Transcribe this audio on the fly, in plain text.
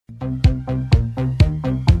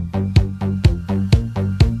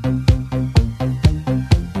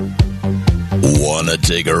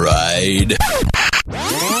take a ride?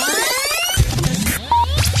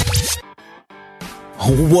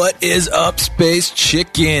 What is up, Space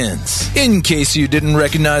Chickens? In case you didn't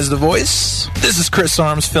recognize the voice, this is Chris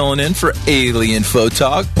Arms filling in for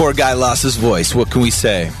Alienphotog. Poor guy lost his voice. What can we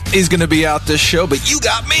say? He's going to be out this show, but you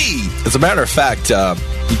got me. As a matter of fact,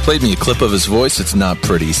 he played me a clip of his voice. It's not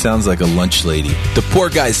pretty. He sounds like a lunch lady. The poor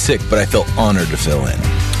guy's sick, but I felt honored to fill in.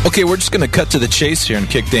 Okay, we're just going to cut to the chase here and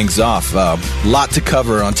kick things off. Lot to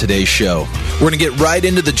cover on today's show. We're going to get right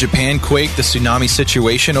into the Japan quake, the tsunami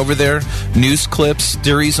situation over there, news clips,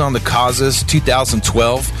 theories on the causes,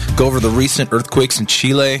 2012, go over the recent earthquakes in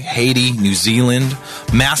Chile, Haiti, New Zealand,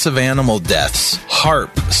 massive animal deaths,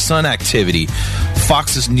 HARP, sun activity,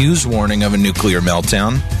 Fox's news warning of a nuclear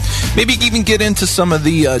meltdown, maybe even get into some of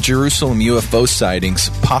the Jerusalem UFO sightings,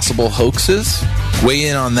 possible hoaxes, weigh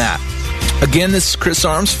in on that. Again, this is Chris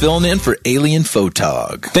Arms filling in for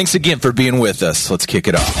Alienphotog. Thanks again for being with us. Let's kick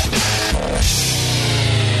it off.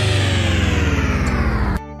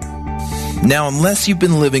 Now, unless you've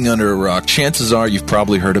been living under a rock, chances are you've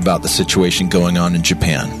probably heard about the situation going on in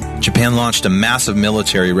Japan. Japan launched a massive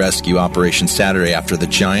military rescue operation Saturday after the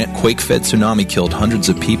giant quake-fed tsunami killed hundreds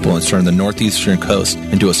of people and turned the northeastern coast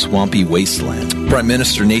into a swampy wasteland. Prime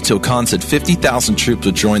Minister Naito Kan said 50,000 troops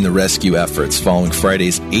would join the rescue efforts following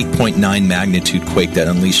Friday's 8.9 magnitude quake that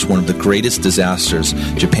unleashed one of the greatest disasters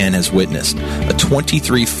Japan has witnessed, a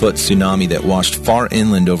 23-foot tsunami that washed far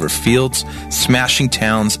inland over fields, smashing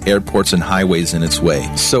towns, airports, and highways in its way.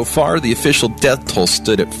 So far, the official death toll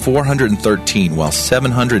stood at 413, while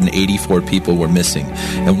 784 people were missing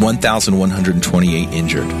and 1,128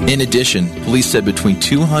 injured. In addition, police said between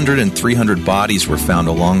 200 and 300 bodies were found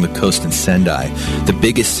along the coast in Sendai, the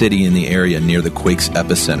biggest city in the area near the quake's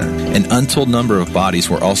epicenter. An untold number of bodies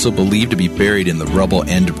were also believed to be buried in the rubble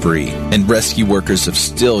and debris, and rescue workers have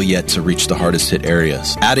still yet to reach the hardest-hit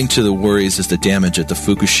areas. Adding to the worries is the damage at the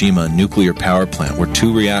Fukushima nuclear power plant, where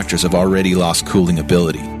 2 reactors have already lost cooling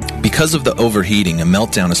ability. Because of the overheating, a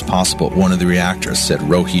meltdown is possible at one of the reactors, said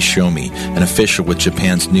Rohi Shomi, an official with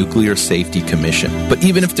Japan's Nuclear Safety Commission. But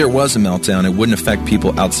even if there was a meltdown, it wouldn't affect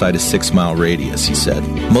people outside a 6-mile radius, he said.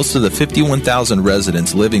 Most of the 51,000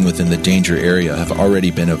 residents living within the danger area have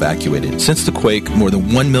already been evacuated. Since the quake, more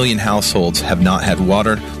than 1 million households have not had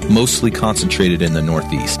water, mostly concentrated in the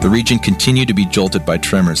northeast. The region continued to be jolted by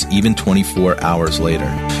tremors even 24 hours later.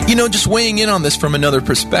 You know, just weighing in on this from another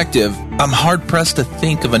perspective, I'm hard-pressed to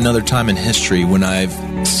think of another time in history when I've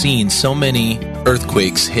seen so many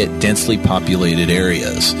earthquakes hit densely populated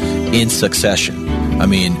areas in succession. I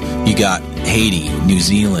mean, you got Haiti, New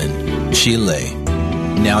Zealand, Chile,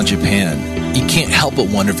 now Japan. You can't help but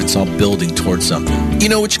wonder if it's all building towards something. You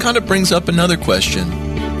know, which kind of brings up another question.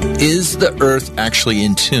 Is the Earth actually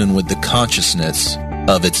in tune with the consciousness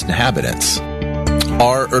of its inhabitants?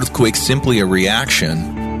 Are earthquakes simply a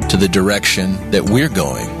reaction to the direction that we're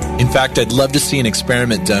going? In fact, I'd love to see an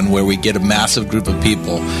experiment done where we get a massive group of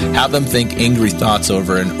people, have them think angry thoughts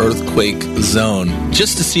over an earthquake zone,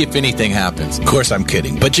 just to see if anything happens. Of course, I'm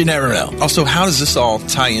kidding, but you never know. Also, how does this all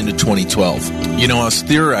tie into 2012? You know, I was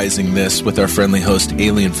theorizing this with our friendly host,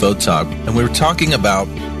 Alienphotog, and we were talking about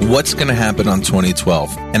what's going to happen on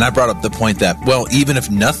 2012. And I brought up the point that, well, even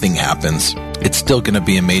if nothing happens, it's still going to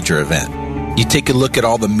be a major event. You take a look at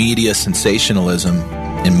all the media sensationalism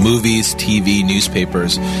in movies, TV,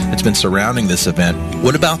 newspapers that's been surrounding this event.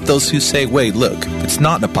 What about those who say, wait, look, it's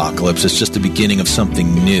not an apocalypse, it's just the beginning of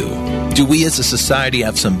something new? Do we as a society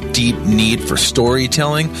have some deep need for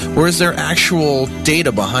storytelling, or is there actual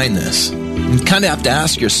data behind this? You kind of have to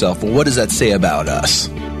ask yourself, well, what does that say about us?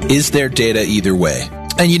 Is there data either way?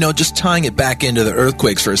 And, you know, just tying it back into the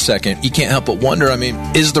earthquakes for a second, you can't help but wonder, I mean,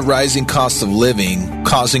 is the rising cost of living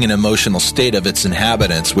causing an emotional state of its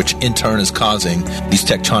inhabitants, which in turn is causing these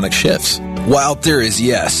tectonic shifts? Wild theory is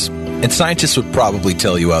yes, and scientists would probably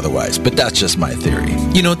tell you otherwise, but that's just my theory.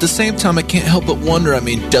 You know, at the same time, I can't help but wonder, I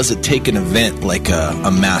mean, does it take an event like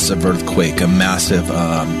a massive earthquake, a massive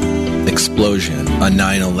explosion, a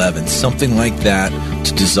 9/11, something like that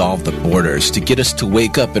to dissolve the borders, to get us to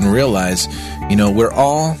wake up and realize, you know, we're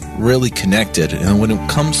all really connected. And when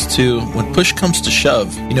push comes to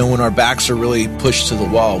shove, you know, when our backs are really pushed to the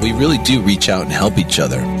wall, we really do reach out and help each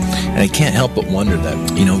other. And I can't help but wonder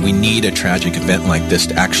that, you know, we need a tragic event like this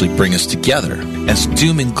to actually bring us together. As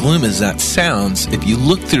doom and gloom as that sounds, if you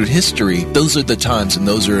look through history, those are the times and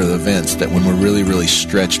those are the events that when we're really, really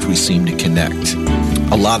stretched, we seem to connect.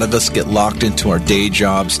 A lot of us get locked into our day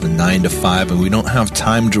jobs, the 9 to 5, and we don't have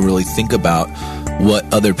time to really think about what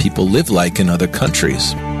other people live like in other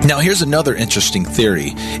countries. Now here's another interesting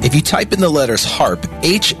theory. If you type in the letters HAARP,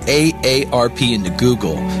 H-A-A-R-P into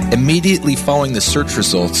Google, immediately following the search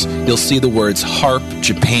results, you'll see the words HAARP,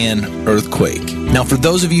 Japan, earthquake. Now for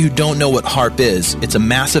those of you who don't know what HAARP is, it's a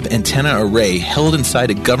massive antenna array held inside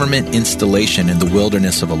a government installation in the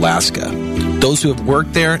wilderness of Alaska. Those who have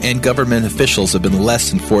worked there and government officials have been less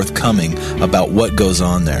than forthcoming about what goes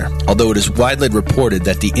on there, although it is widely reported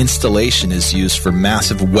that the installation is used for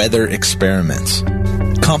massive weather experiments.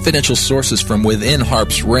 Confidential sources from within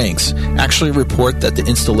HAARP's ranks actually report that the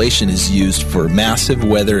installation is used for massive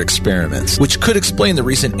weather experiments, which could explain the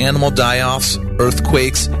recent animal die-offs,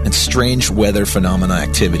 earthquakes, and strange weather phenomena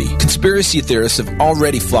activity. Conspiracy theorists have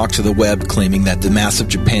already flocked to the web claiming that the massive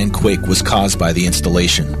Japan quake was caused by the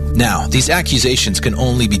installation. Now, these accusations can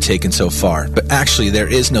only be taken so far, but actually there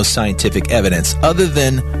is no scientific evidence other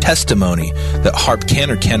than testimony that HAARP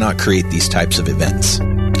can or cannot create these types of events.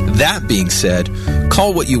 That being said,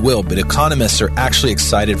 call what you will, but economists are actually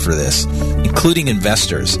excited for this, including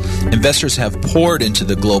investors. Investors have poured into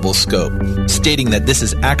the global scope, stating that this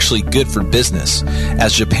is actually good for business,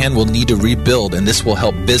 as Japan will need to rebuild, and this will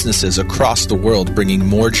help businesses across the world, bringing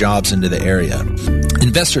more jobs into the area.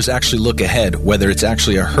 Investors actually look ahead, whether it's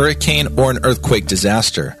actually a hurricane or an earthquake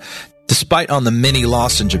disaster. Despite on the many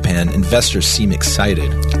loss in Japan, investors seem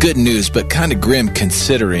excited. Good news, but kind of grim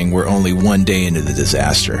considering we're only one day into the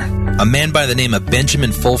disaster. A man by the name of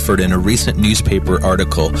Benjamin Fulford in a recent newspaper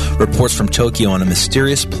article reports from Tokyo on a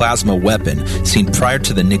mysterious plasma weapon seen prior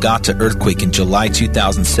to the Niigata earthquake in July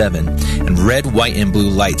 2007 and red, white, and blue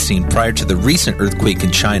lights seen prior to the recent earthquake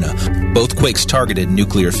in China. Both quakes targeted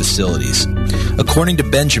nuclear facilities. According to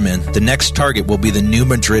Benjamin, the next target will be the New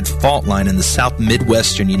Madrid fault line in the south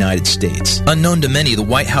Midwestern United States. Unknown to many, the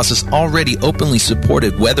White House has already openly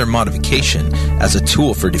supported weather modification as a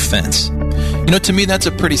tool for defense. You know, to me, that's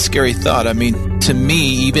a pretty scary thought. I mean, to me,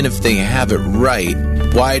 even if they have it right,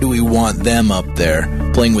 why do we want them up there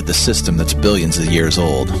playing with the system that's billions of years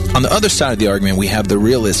old? On the other side of the argument, we have the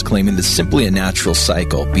realists claiming that it's simply a natural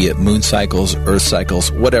cycle, be it moon cycles, earth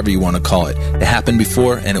cycles, whatever you want to call it. It happened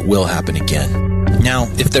before, and it will happen again. Now,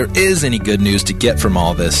 if there is any good news to get from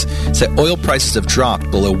all this, it's that oil prices have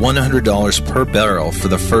dropped below $100 per barrel for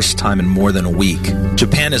the first time in more than a week.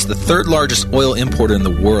 Japan is the third largest oil importer in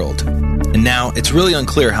the world. And now, it's really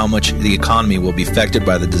unclear how much the economy will be affected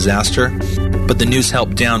by the disaster, but the news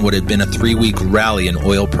helped down what had been a 3-week rally in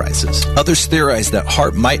oil prices. Others theorize that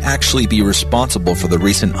HAARP might actually be responsible for the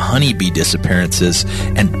recent honeybee disappearances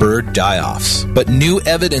and bird die-offs. But new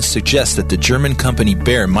evidence suggests that the German company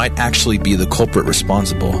Bayer might actually be the culprit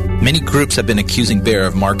responsible. Many groups have been accusing Bayer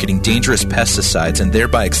of marketing dangerous pesticides and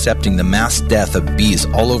thereby accepting the mass death of bees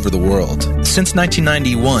all over the world. Since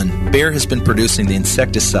 1991, Bayer has been producing the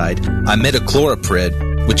insecticide imidacloprid,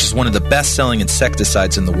 which is one of the best-selling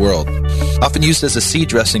insecticides in the world. Often used as a seed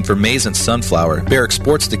dressing for maize and sunflower, Bayer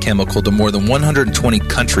exports the chemical to more than 120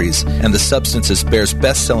 countries, and the substance is Bayer's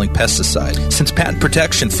best-selling pesticide. Since patent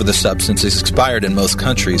protection for the substance is expired in most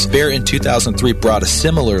countries, Bayer in 2003 brought a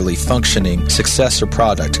similarly functioning successor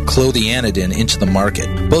product, clothianidin, into the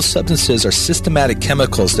market. Both substances are systematic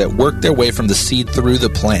chemicals that work their way from the seed through the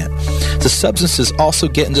plant. The substances also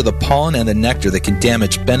get into the pollen and the nectar that can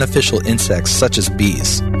damage beneficial insects such as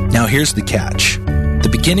bees. Now here's the catch. The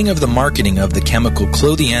beginning of the marketing of the chemical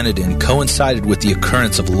clothianidin coincided with the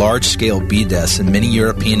occurrence of large-scale bee deaths in many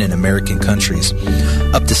European and American countries.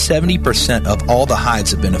 Up to 70% of all the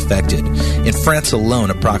hives have been affected. In France alone,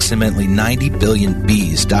 approximately 90 billion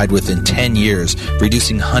bees died within 10 years,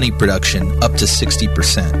 reducing honey production up to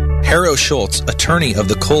 60%. Harro Schultz, attorney of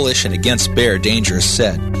the Coalition Against Bayer Dangers,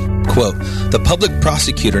 said, quote, "The public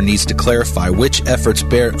prosecutor needs to clarify which efforts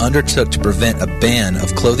Bayer undertook to prevent a ban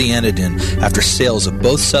of clothianidin after sales of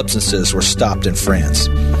both substances were stopped in France.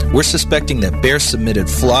 We're suspecting that Bayer submitted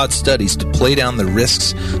flawed studies to play down the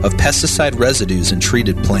risks of pesticide residues in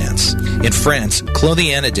treated plants. In France,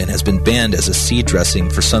 clothianidin has been banned as a seed dressing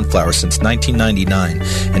for sunflower since 1999,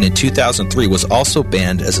 and in 2003 was also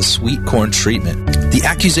banned as a sweet corn treatment. The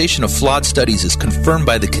accusation of flawed studies is confirmed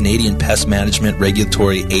by the Canadian Pest Management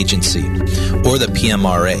Regulatory Agency, or the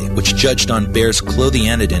PMRA, which judged on Bayer's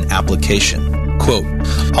clothianidin application. Quote,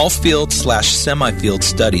 all field/semi-field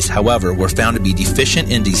studies, however, were found to be deficient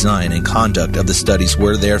in design and conduct of the studies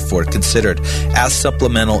were therefore considered as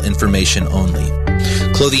supplemental information only.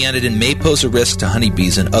 Clothianidin may pose a risk to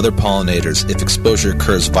honeybees and other pollinators if exposure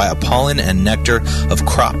occurs via pollen and nectar of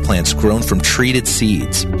crop plants grown from treated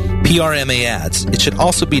seeds. PRMA adds, it should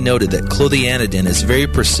also be noted that clothianidin is very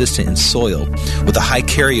persistent in soil with a high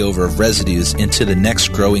carryover of residues into the next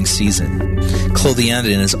growing season.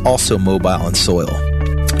 Clothianidin is also mobile in soil.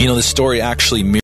 You know, the story actually